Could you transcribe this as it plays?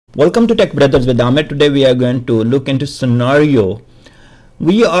Welcome to Tech Brothers with Ahmed. Today we are going to look into scenario.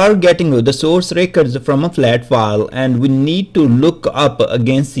 We are getting the source records from a flat file and we need to look up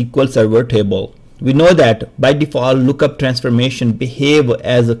against SQL Server Table. We know that by default lookup transformation behave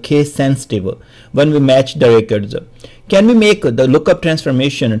as a case sensitive when we match the records. Can we make the lookup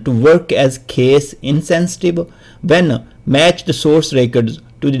transformation to work as case insensitive when match the source records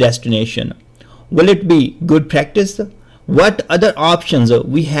to the destination? Will it be good practice? What other options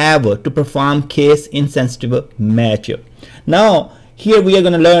we have to perform case insensitive match? Now here we are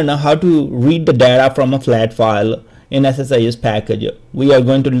going to learn how to read the data from a flat file in SSIS package. We are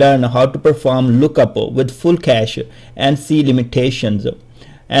going to learn how to perform lookup with full cache and see limitations,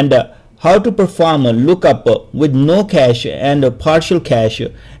 and how to perform a lookup with no cache and partial cache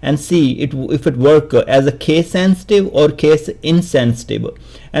and see if it works as a case sensitive or case insensitive.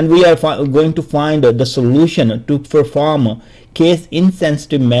 And we are going to find the solution to perform case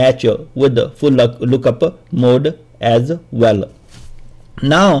insensitive match with the full lookup mode as well.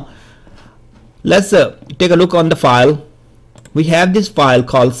 Now let's take a look on the file. We have this file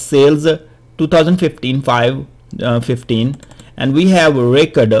called sales 2015 515, and we have a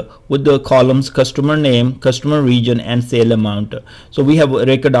record with the columns customer name, customer region, and sale amount. So we have a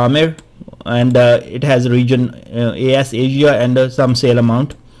record Amir, and it has region AS Asia and some sale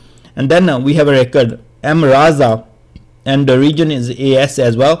amount. And then we have a record M Raza, and the region is AS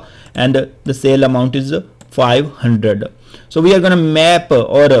as well, and the sale amount is 500. So we are going to map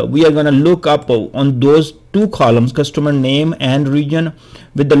or we are going to look up on those two columns, customer name and region,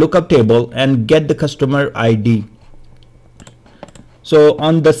 with the lookup table and get the customer ID. So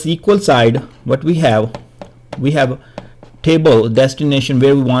on the SQL side, what we have table destination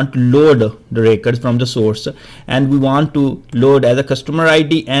where we want to load the records from the source, and we want to load as a customer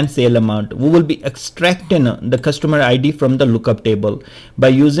ID and sale amount. We will be extracting the customer ID from the lookup table by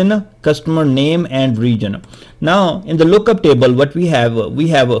using a customer name and region. Now in the lookup table, what we have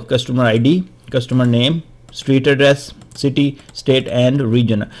a customer ID, customer name, street address, city, state, and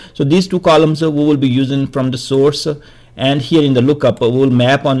region. So these two columns we will be using from the source, and here in the lookup we will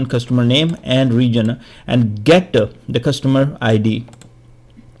map on customer name and region and get the customer ID.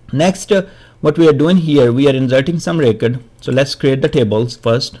 Next, what we are doing here, we are inserting some record. So let's create the tables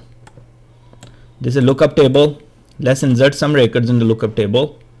first. This is a lookup table. Let's insert some records in the lookup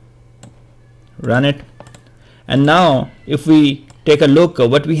table, run it, and now if we take a look at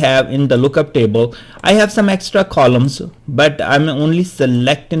what we have in the lookup table, I have some extra columns, but I'm only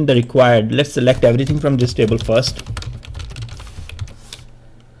selecting the required. Let's select everything from this table first.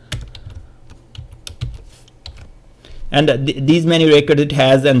 And these many records it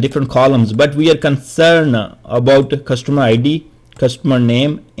has and different columns, but we are concerned about customer ID, customer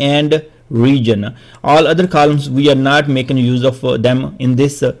name, and region. All other columns we are not making use of them in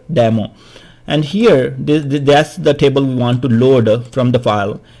this demo. And here that's the table we want to load from the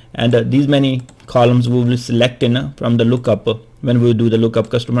file, and these many columns we will be selecting from the lookup when we do the lookup: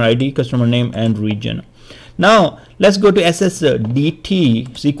 customer ID, customer name, and region. Now let's go to SSDT,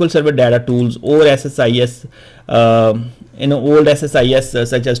 SQL Server Data Tools, or SSIS. In old SSIS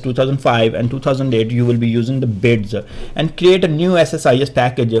such as 2005 and 2008, you will be using the bids, and create a new SSIS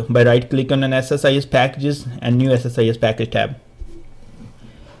package by right clicking on SSIS packages and new SSIS package tab.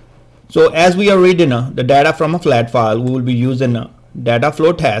 So as we are reading the data from a flat file, we will be using a data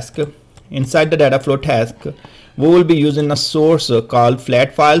flow task. Inside the data flow task, we will be using a source called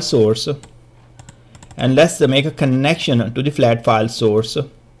flat file source, and let's make a connection to the flat file source.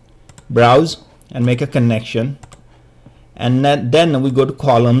 Browse and make a connection, and then we go to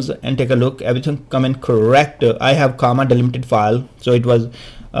columns and take a look. Everything come in correct. I have comma delimited file, so it was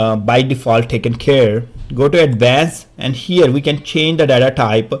by default taken care. Go to advanced, and here we can change the data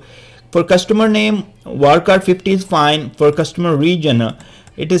type. For customer name, varchar 50 is fine. For customer region,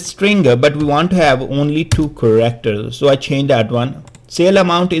 it is string, but we want to have only 2 characters, so I change that one. Sale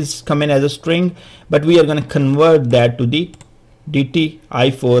amount is coming as a string, but we are going to convert that to the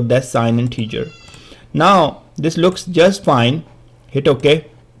DTI4, that's sign integer. Now this looks just fine. Hit OK.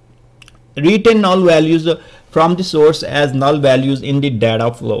 Retain null values from the source as null values in the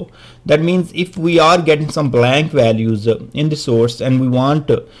data flow. That means if we are getting some blank values in the source and we want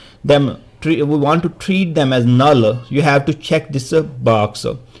to treat them as null, you have to check this box.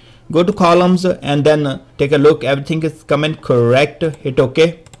 Go to columns and then take a look. Everything is coming correct. Hit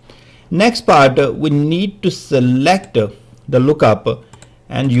OK. Next part, we need to select the lookup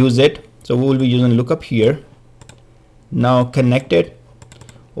and use it. So we will be using lookup here. Now connect it,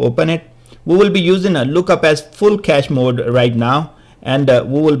 open it. We will be using a lookup as full cache mode right now, and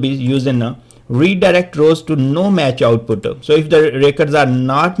we will be using redirect rows to no match output. So if the records are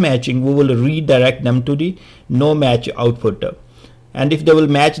not matching, we will redirect them to the no match output, and if they will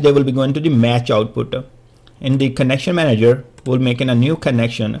match, they will be going to the match output. In the connection manager, we'll make a new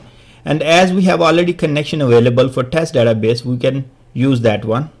connection, and as we have already connection available for test database, we can use that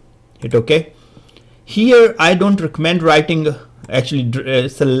one. Hit OK. Here I don't recommend writing, actually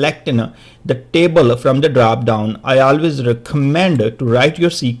selecting the table from the drop down. I always recommend to write your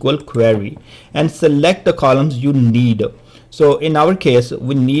SQL query and select the columns you need. So in our case,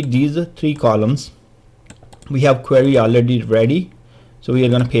 we need these 3 columns. We have query already ready, so we are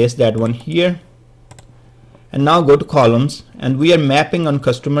going to paste that one here. And now go to columns, and we are mapping on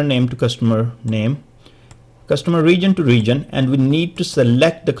customer name to customer name, customer region to region, and we need to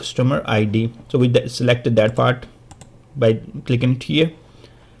select the customer ID. So we selected that part by clicking here,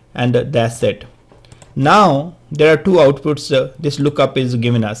 and that's it. Now there are 2 outputs this lookup is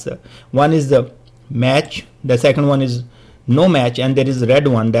giving us. One is the match, the second one is no match, and there is red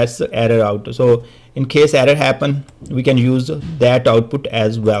one, that's error out. So in case error happen, we can use that output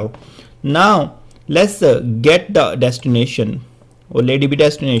as well. Now let's get the destination or LadyB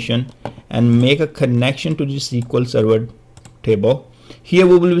destination and make a connection to the SQL Server Table. Here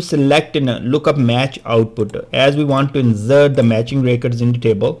we will be selecting a lookup match output as we want to insert the matching records in the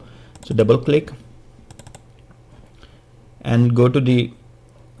table. So double click and go to the,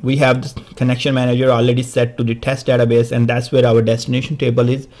 we have this connection manager already set to the test database, and that's where our destination table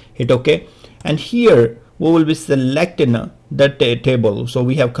is. Hit OK, and here we will be selecting the table. So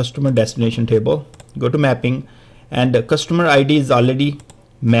we have customer destination table. Go to mapping, and the customer ID is already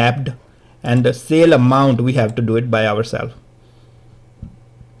mapped, and the sale amount we have to do it by ourselves.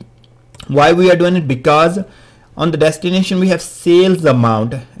 Why we are doing it? Because on the destination we have sales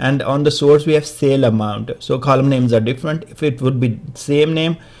amount, and on the source we have sale amount. So column names are different. If it would be same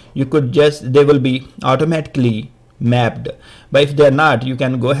name, you could just, they will be automatically mapped, but if they are not, you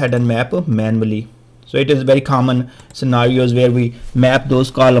can go ahead and map manually. So it is very common scenarios where we map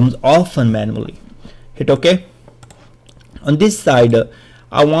those columns often manually. Hit OK. On this side,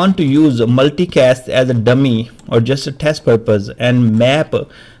 I want to use multicast as a dummy or just a test purpose and map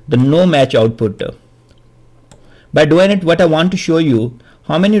the no match output. By doing it, what I want to show you,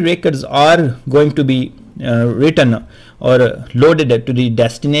 how many records are going to be written or loaded to the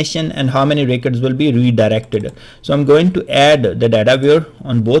destination, and how many records will be redirected. So I'm going to add the data viewer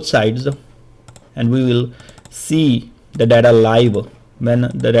on both sides, and we will see the data live when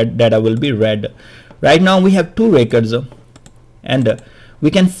the data will be read. Right now we have 2 records, and we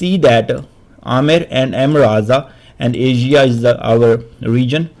can see that Amer and Raza and Asia is our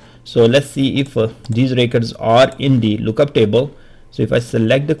region. So let's see if these records are in the lookup table. So if I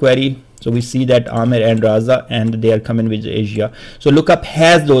select the query, so we see that Amer and Raza, and they are coming with Asia. So lookup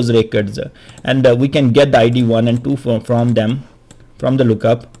has those records, and we can get the ID 1 and 2 from them, from the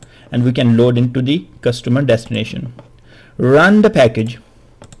lookup, and we can load into the customer destination. Run the package.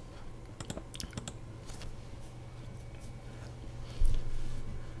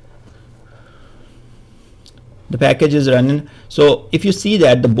 The package is running. So if you see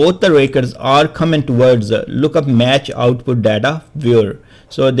that both the records are coming towards lookup match output data viewer.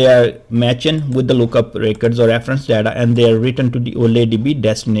 So they are matching with the lookup records or reference data, and they are written to the LadyB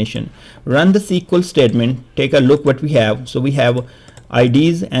destination. Run the SQL statement. Take a look what we have. So we have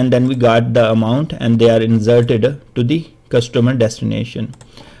IDs, and then we got the amount, and they are inserted to the customer destination.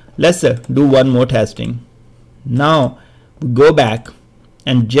 Let's do one more testing. Now go back,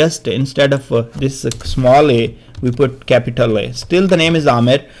 and just instead of this small a, we put capital A. Still the name is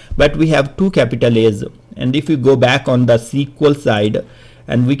Amer, but we have 2 capital A's. And if you go back on the SQL side,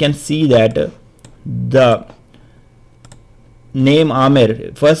 and we can see that the name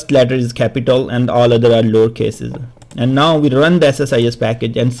Amer, first letter is capital and all other are lower cases. And now we run the SSIS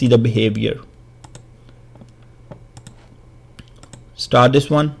package and see the behavior. Start this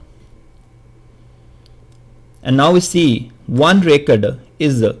one, and now we see one record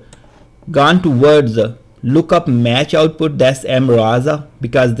is gone towards lookup match output, that's Raza,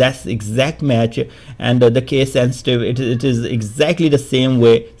 because that's exact match, and the case sensitive, it is exactly the same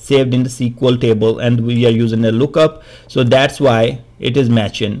way saved in the SQL table, and we are using a lookup, so that's why it is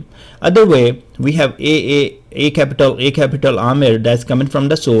matching. Other way, we have A capital Amer, that's coming from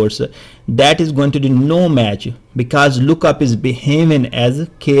the source, that is going to do no match because lookup is behaving as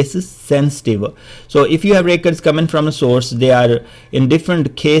case sensitive. So if you have records coming from a source, they are in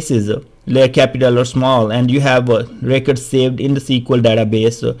different cases, they're capital or small, and you have records saved in the SQL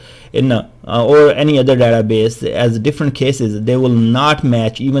database or any other database as different cases, they will not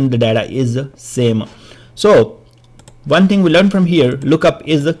match even the data is same. So One thing we learned from here, lookup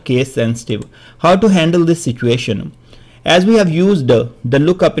is a case sensitive. How to handle this situation? As we have used the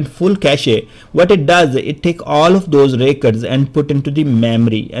lookup in full cache, what it does, it take all of those records and put into the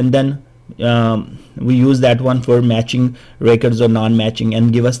memory, and then we use that one for matching records or non-matching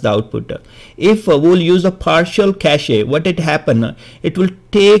and give us the output. If we'll use a partial cache, what it happen, it will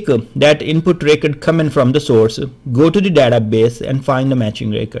take that input record coming from the source, go to the database and find the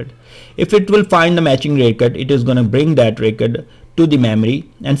matching record. If it will find the matching record, it is going to bring that record to the memory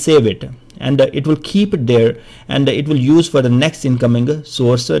and save it, and it will keep it there, and it will use for the next incoming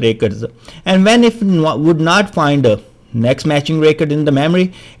source records. And when if would not find next matching record in the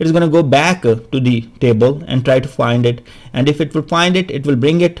memory, it is going to go back to the table and try to find it, and if it will find it, it will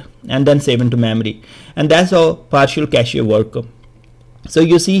bring it and then save into memory. And that's how partial cache work. So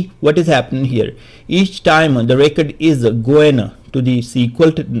you see what is happening here. Each time the record is going to the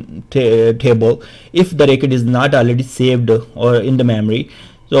SQL table, if the record is not already saved or in the memory,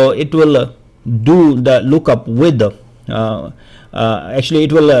 so it will do the lookup with actually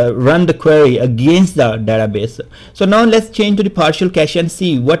it will run the query against the database. So now let's change to the partial cache and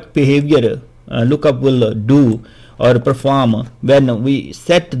see what behavior lookup will do or perform when we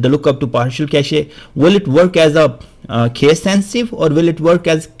set the lookup to partial cache. Will it work as a case sensitive, or will it work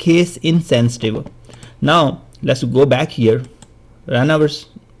as case insensitive? Now let's go back here, run our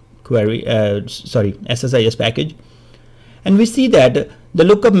query SSIS package, and we see that the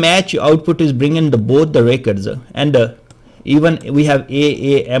lookup match output is bringing both the records, and even we have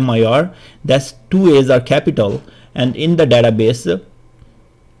AAMIR, that's two A's are capital, and in the database,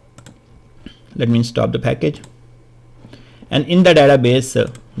 let me stop the package, and in the database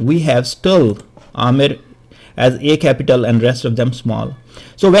we have still Amir as A capital and rest of them small.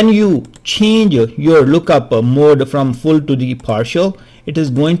 So when you change your lookup mode from full to the partial, it is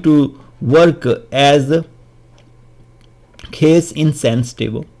going to work as case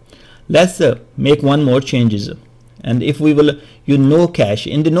insensitive. Let's make one more changes, and if we will use no cache,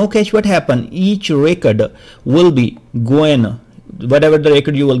 in the no cache, what happen, each record will be going, whatever the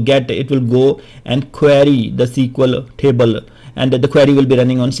record you will get, it will go and query the SQL table, and the query will be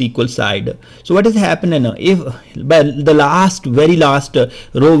running on SQL side. So what is happening, if the very last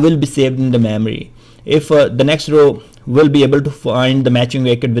row will be saved in the memory, if the next row will be able to find the matching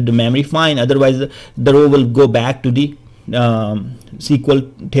record with the memory, fine, otherwise the row will go back to the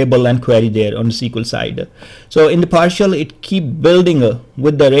SQL table and query there on the SQL side. So in the partial, it keep building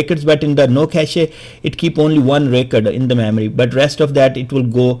with the records, but in the no cache, it keep only one record in the memory, but rest of that it will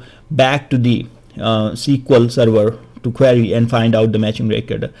go back to the SQL server to query and find out the matching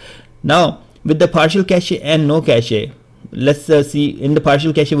record. Now with the partial cache and no cache, let's see, in the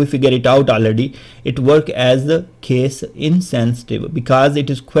partial cache we figure it out already. It work as the case insensitive because it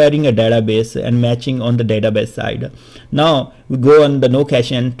is querying a database and matching on the database side. Now we go on the no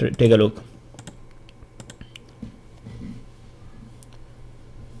cache and take a look.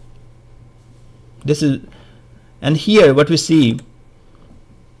 This is, and here what we see,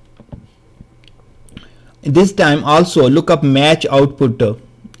 this time also lookup match output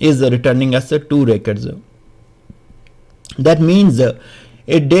is returning us two records. That means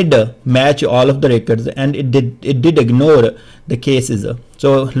it did match all of the records, and it did ignore the cases.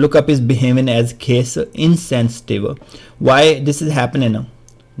 So lookup is behaving as case insensitive. Why this is happening?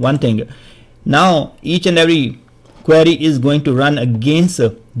 One thing, now each and every query is going to run against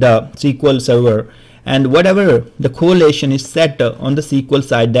the SQL server, and whatever the correlation is set on the SQL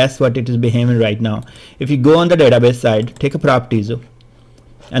side, that's what it is behaving right now. If you go on the database side, take a properties,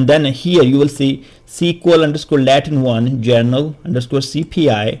 and then here you will see SQL_Latin1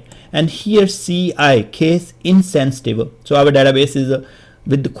 journal_CPI, and here CI case insensitive. So our database is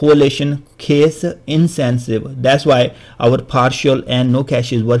with the correlation case insensitive. That's why our partial and no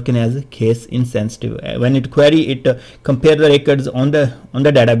cache is working as case insensitive. When it query, it compare the records on the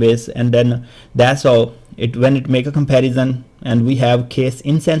database, and then that's how it, when it make a comparison and we have case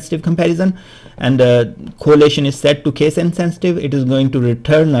insensitive comparison and correlation is set to case insensitive, it is going to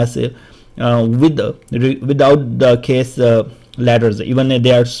return us without the case letters, even if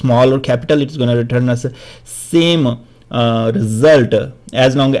they are small or capital, it's going to return us same result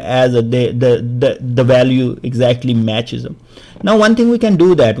as long as the value exactly matches. Now one thing we can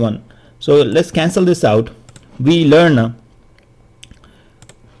do that one, so let's cancel this out. We learn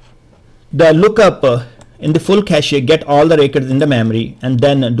the lookup in the full cache, get all the records in the memory and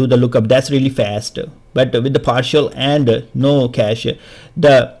then do the lookup. That's really fast. But with the partial and no cache,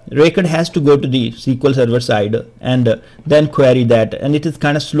 the record has to go to the SQL server side and then query that, and it is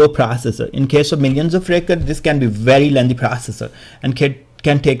kind of slow process. In case of millions of records, this can be very lengthy process and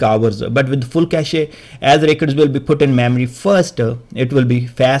can take hours, but with full cache, as records will be put in memory first, it will be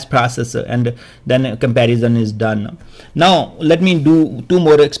fast process, and then comparison is done. Now let me do 2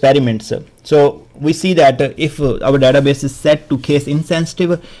 more experiments. So we see that if our database is set to case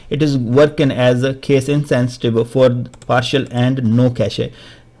insensitive, it is working as a case insensitive for partial and no cache.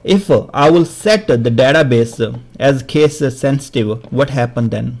 If I will set the database as case sensitive, what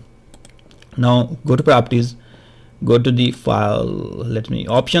happened then? Now go to properties, go to the file,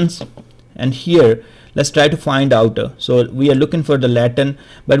 options, and here let's try to find out. So we are looking for the Latin,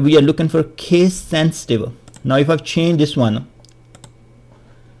 but we are looking for case sensitive. Now if I've changed this one,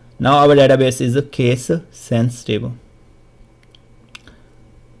 now our database is a case sensitive.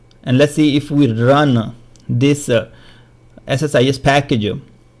 And let's see if we run this SSIS package,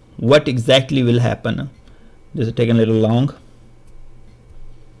 what exactly will happen. This is taking a little long.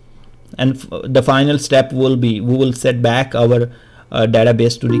 And the final step will be, we will set back our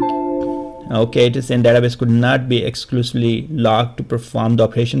database to the, okay, it is saying database could not be exclusively locked to perform the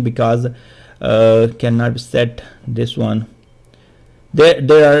operation because cannot be set this one.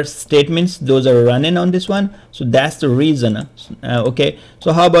 There are statements, those are running on this one, so that's the reason. Okay,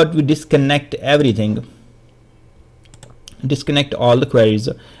 so how about we disconnect everything, disconnect all the queries,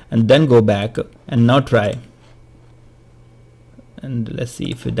 and then go back and now try. And let's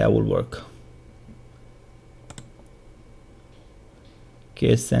see if that will work.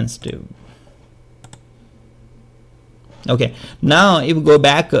 Case sensitive. Okay, now if we go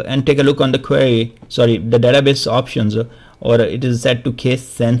back and take a look on the query, sorry, the database options, or it is set to case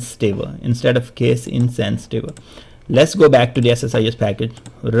sensitive instead of case insensitive. Let's go back to the SSIS package,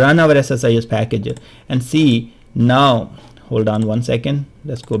 run our SSIS package, and see now. Hold on one second,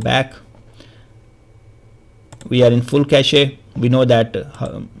 let's go back. We are in full cache. We know that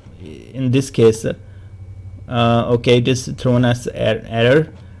in this case, okay, it is thrown as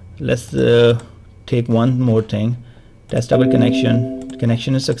error. Let's take one more thing, test our connection.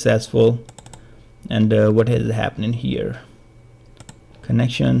 Connection is successful. And what is happening here?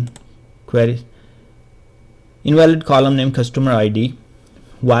 Connection query, invalid column name, customer ID.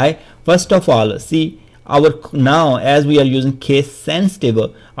 Why? First of all, see, our now as we are using case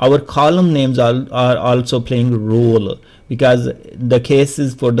sensitive, our column names are also playing a role, because the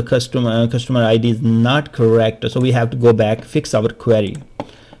cases for the customer ID is not correct. So we have to go back, fix our query.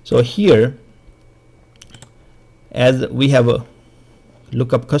 So here, as we have a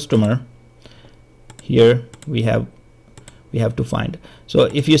lookup customer, here we have to find. So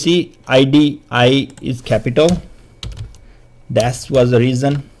if you see ID, I is capital, that was the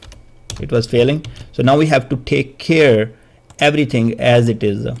reason it was failing. So now we have to take care everything as it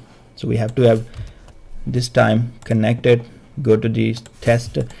is. So we have to have this time connected, go to the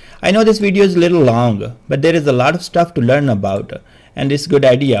test. I know this video is a little long, but there is a lot of stuff to learn about, and it's a good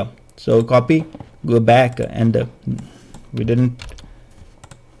idea. So copy, go back, and we didn't,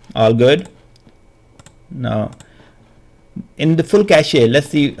 all good. Now in the full cache, let's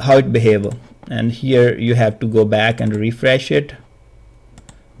see how it behaves. And here you have to go back and refresh it,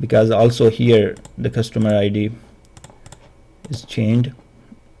 because also here the customer ID is changed.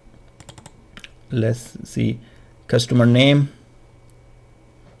 Let's see, customer name,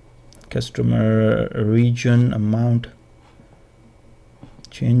 customer region, amount,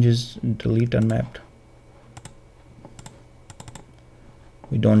 changes, delete unmapped.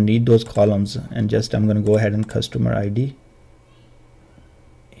 We don't need those columns, and just I'm going to go ahead and customer ID.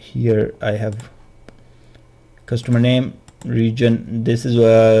 Here I have customer name, region, this is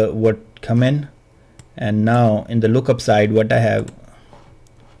what come in. And now in the lookup side, what I have,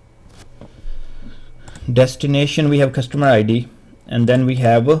 destination, we have customer ID, and then we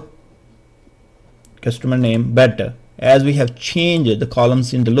have customer name. But as we have changed the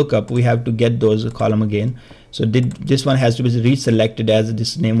columns in the lookup, we have to get those column again. So this one has to be reselected as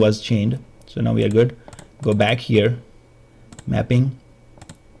this name was changed. So now we are good. Go back here, mapping,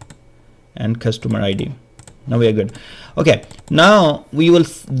 and customer ID. Now we are good. Okay, now we will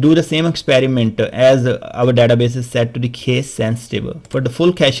do the same experiment as our database is set to the case sensitive. For the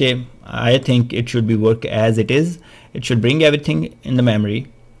full cache, I think it should be work as it is. It should bring everything in the memory.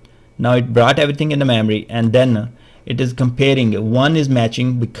 Now it brought everything in the memory, and then it is comparing. One is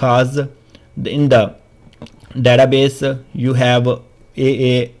matching because in the database you have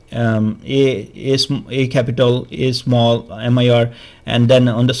a capital, A small, MIR, and then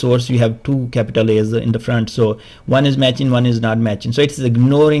on the source you have 2 capital A's in the front. So one is matching, one is not matching. So it's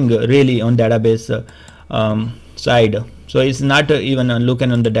ignoring really on database side. So it's not even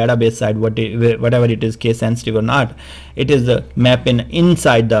looking on the database side whatever it is case sensitive or not. It is mapping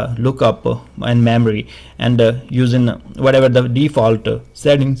inside the lookup and memory, and using whatever the default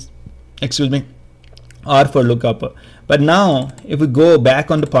settings, excuse me, are for lookup. But now if we go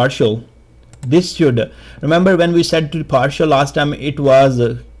back on the partial, this should, remember when we said to the partial last time, it was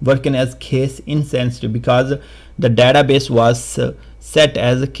working as case insensitive because the database was set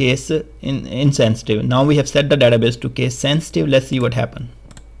as a case insensitive. Now we have set the database to case sensitive. Let's see what happened.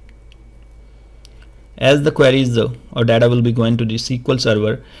 As the queries or data will be going to the SQL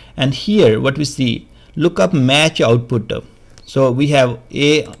Server, and here what we see, lookup match output. So we have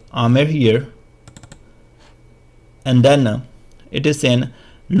a Amer here, and then it is saying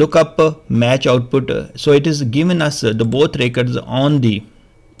lookup match output. So it is giving us the both records on the,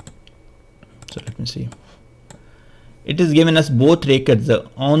 so let me see, it is giving us both records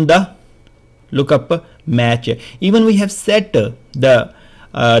on the lookup match. Even we have set the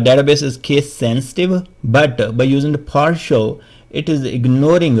database is case sensitive, but by using the partial it is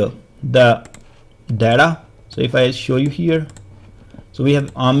ignoring the data. So if I show you here, so we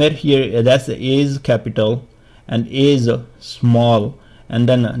have Amer here, that's A is capital and A is small, and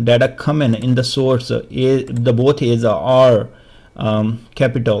then data coming in the source, the both A's are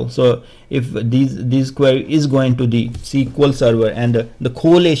capital. So if these query is going to the SQL Server and the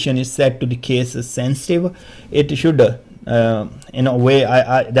correlation is set to the case sensitive, it should in a way,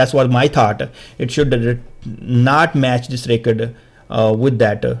 that's what my thought, it should not match this record with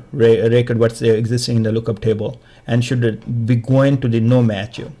that record what's existing in the lookup table, and should be going to the no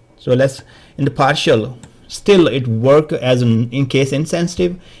match. So let's, in the partial, still it work as in case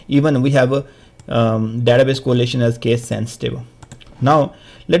insensitive, even we have a database correlation as case sensitive. Now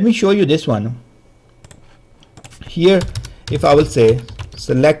let me show you this one here. If I will say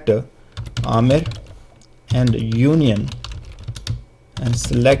select Amer and union and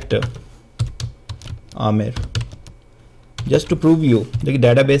select Amer, just to prove you the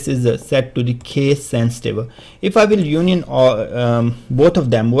database is set to the case sensitive. If I will union both of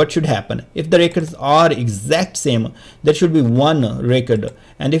them, what should happen? If the records are exact same, there should be one record,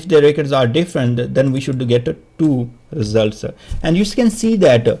 and if the records are different, then we should get two results. And you can see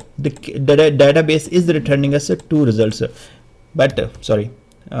that the database is returning us two results. But sorry,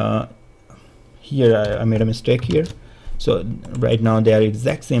 here I made a mistake here. So right now they are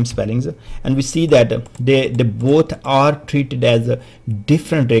exact same spellings, and we see that they both are treated as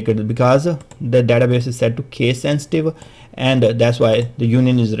different records because the database is set to case sensitive, and that's why the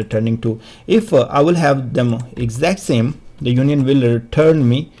union is returning 2. If I will have them exact same, the union will return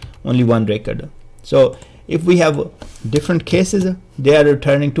me only one record. So if we have different cases, they are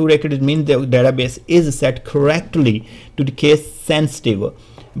returning 2 records. It means the database is set correctly to the case sensitive.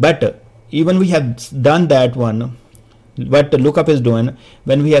 But even we have done that one, what the lookup is doing,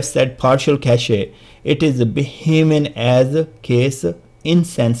 when we have set partial cache, it is behaving as case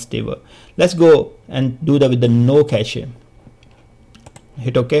insensitive. Let's go and do that with the no cache.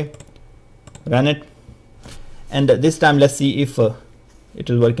 Hit OK, run it, and this time let's see if it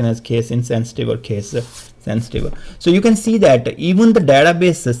is working as case insensitive or case sensitive. So you can see that even the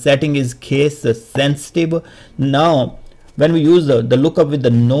database setting is case sensitive. Now when we use the lookup with the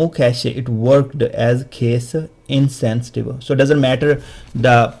no cache, it worked as case insensitive. So it doesn't matter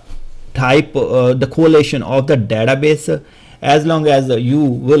the type, the correlation of the database, as long as you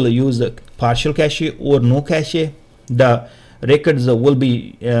will use partial cache or no cache, the records will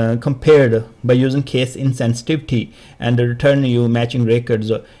be compared by using case insensitivity and return you matching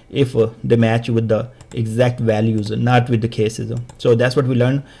records if they match with the exact values, not with the cases. So that's what we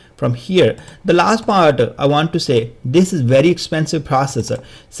learned from here. The last part I want to say, this is very expensive process,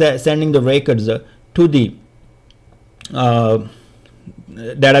 sending the records to the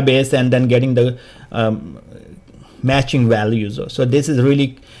database and then getting the matching values. So this is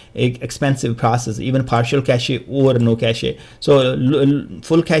really expensive process, even partial cache or no cache. So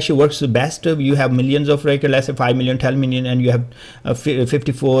full cache works best. You have millions of records, let's say 5 million, 10 million, and you have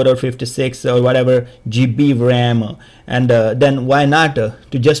 54 or 56 or whatever GB RAM, and then why not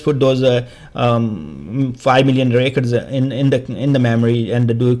to just put those 5 million records in the memory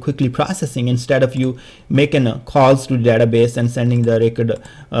and do quickly processing, instead of you making calls to the database and sending the record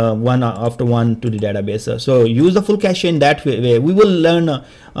one after one to the database. So use the full cache in that way. We will learn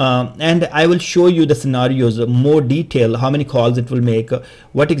and I will show you the scenarios, more detail, how many calls it will make,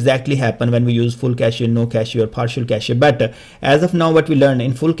 what exactly happen when we use full cache, no cache, or partial cache. But as of now, what we learned,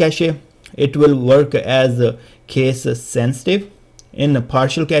 in full cache it will work as case sensitive, in a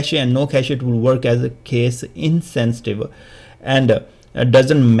partial cache and no cache it will work as a case insensitive, and it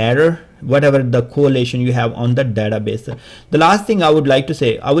doesn't matter whatever the correlation you have on the database. The last thing I would like to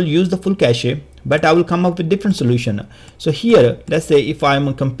say, I will use the full cache, but I will come up with different solution. So here, let's say if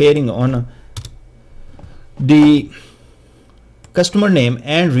I'm comparing on the customer name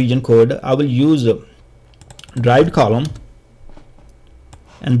and region code, I will use a derived column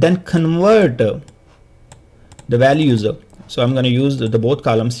and then convert the values. So I'm going to use the both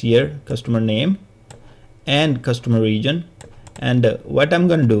columns here, customer name and customer region. And what I'm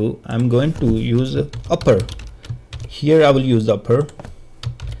going to do, I'm going to use upper. Here I will use upper,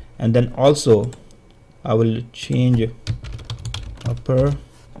 and then also I will change upper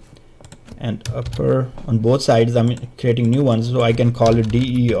and upper on both sides. I'm creating new ones, so I can call it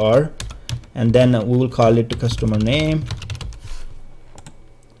DER, and then we will call it customer name.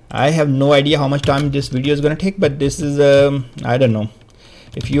 I have no idea how much time this video is going to take, but this is I don't know.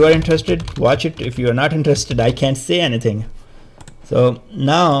 If you are interested, watch it. If you are not interested, I can't say anything. So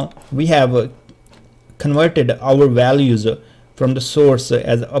now we have converted our values from the source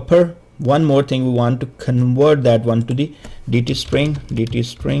as upper. One more thing, we want to convert that one to the DT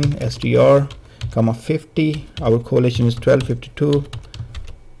string str comma 50. Our correlation is 1252.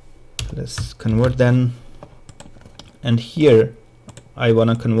 Let's convert them, and here I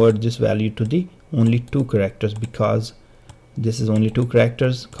want to convert this value to the only 2 characters, because this is only 2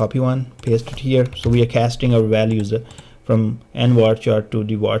 characters. Copy one, paste it here. So we are casting our values from n varchar to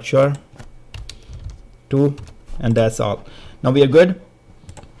the varchar 2, and that's all. Now we are good.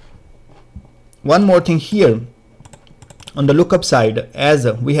 One more thing here on the lookup side, as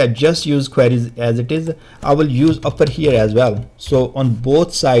we have just used queries as it is, I will use upper here as well. So on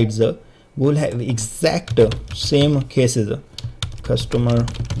both sides we'll have exact same cases, customer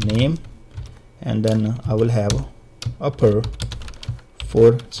name, and then I will have upper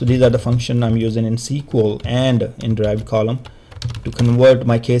for. So these are the function I'm using in SQL and in derived column to convert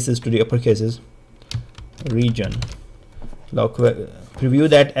my cases to the upper cases. Region, preview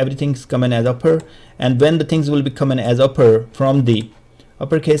that everything's coming as upper, and when the things will be coming as upper from the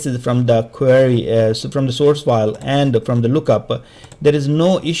upper cases from the query, so from the source file and from the lookup, there is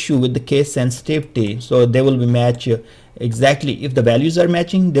no issue with the case sensitivity. So they will be matched exactly. If the values are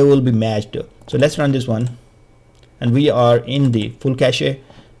matching, they will be matched. So let's run this one, and we are in the full cache.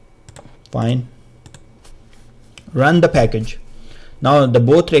 Fine, run the package. Now the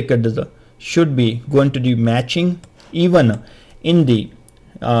both records should be going to be matching. Even in the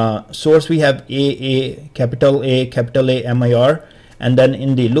source we have A capital A MIR, and then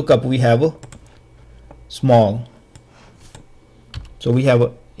in the lookup we have small. So we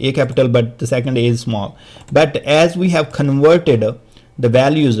have A capital, but the second A is small. But as we have converted the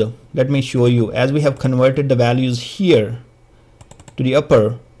values, let me show you, as we have converted the values here to the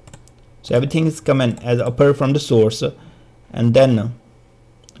upper, so everything is coming as upper from the source. And then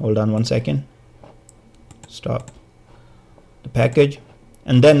hold on one second, stop the package,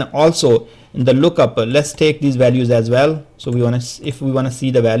 and then also in the lookup, let's take these values as well. So we want to, if we want to see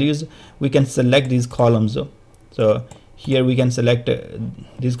the values, we can select these columns. So here we can select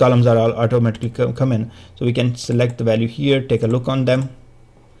these columns are all automatically come in, so we can select the value here, take a look on them,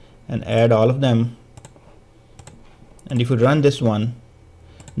 and add all of them. And if we run this one,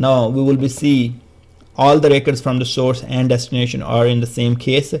 now we will be see all the records from the source and destination are in the same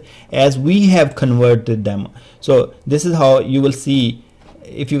case as we have converted them. So this is how you will see,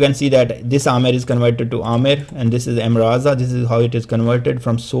 if you can see that this Amer is converted to Amer, and this is Emraza. This is how it is converted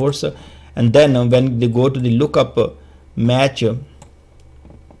from source. And then when they go to the lookup match,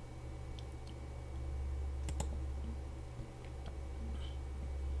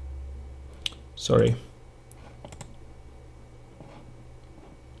 sorry,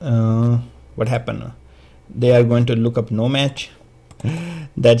 what happened? They are going to look up no match.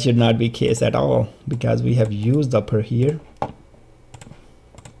 That should not be case at all, because we have used upper here.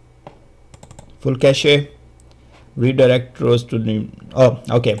 Full cache, redirect rows to the, oh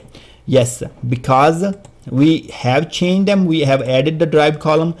okay, yes, because we have changed them, we have added the derived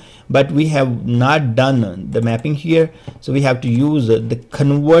column, but we have not done the mapping here, so we have to use the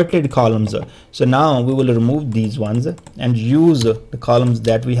converted columns. So now we will remove these ones and use the columns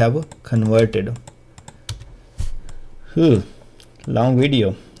that we have converted. Long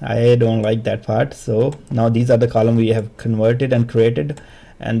video, I don't like that part. So now these are the columns we have converted and created,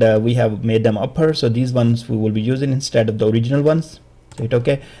 and we have made them upper, so these ones we will be using instead of the original ones. So it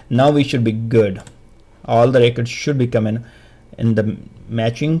okay, now we should be good. All the records should be coming in the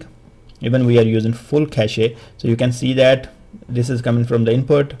matching, even we are using full cache. So you can see that this is coming from the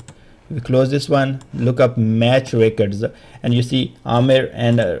input. We close this one, look up match records, and you see Amer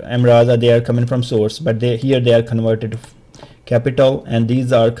and Emraza, they are coming from source, but here they are converted to capital, and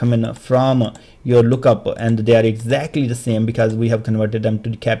these are coming from your lookup, and they are exactly the same because we have converted them to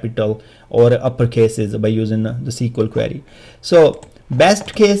the capital or upper cases by using the SQL query. So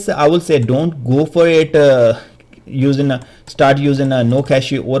best case, I will say don't go for it start using no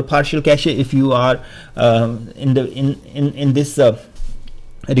cache or partial cache if you are in this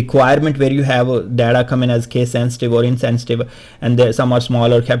requirement where you have data coming as case sensitive or insensitive, and there some are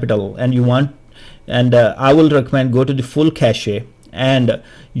small or capital, and you want, and I will recommend go to the full cache and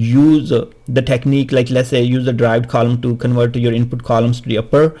use the technique, like let's say use the derived column to convert your input columns to the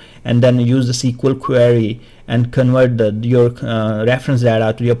upper, and then use the SQL query and convert your reference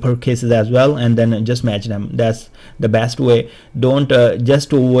data to the upper cases as well, and then just match them. That's the best way. Don't just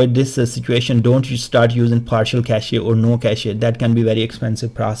to avoid this situation, don't you start using partial cache or no cache. That can be very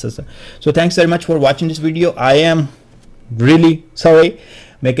expensive process. So thanks very much for watching this video. I am really sorry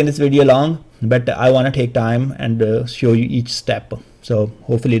making this video long, but I want to take time and show you each step, so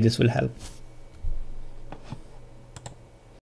hopefully this will help.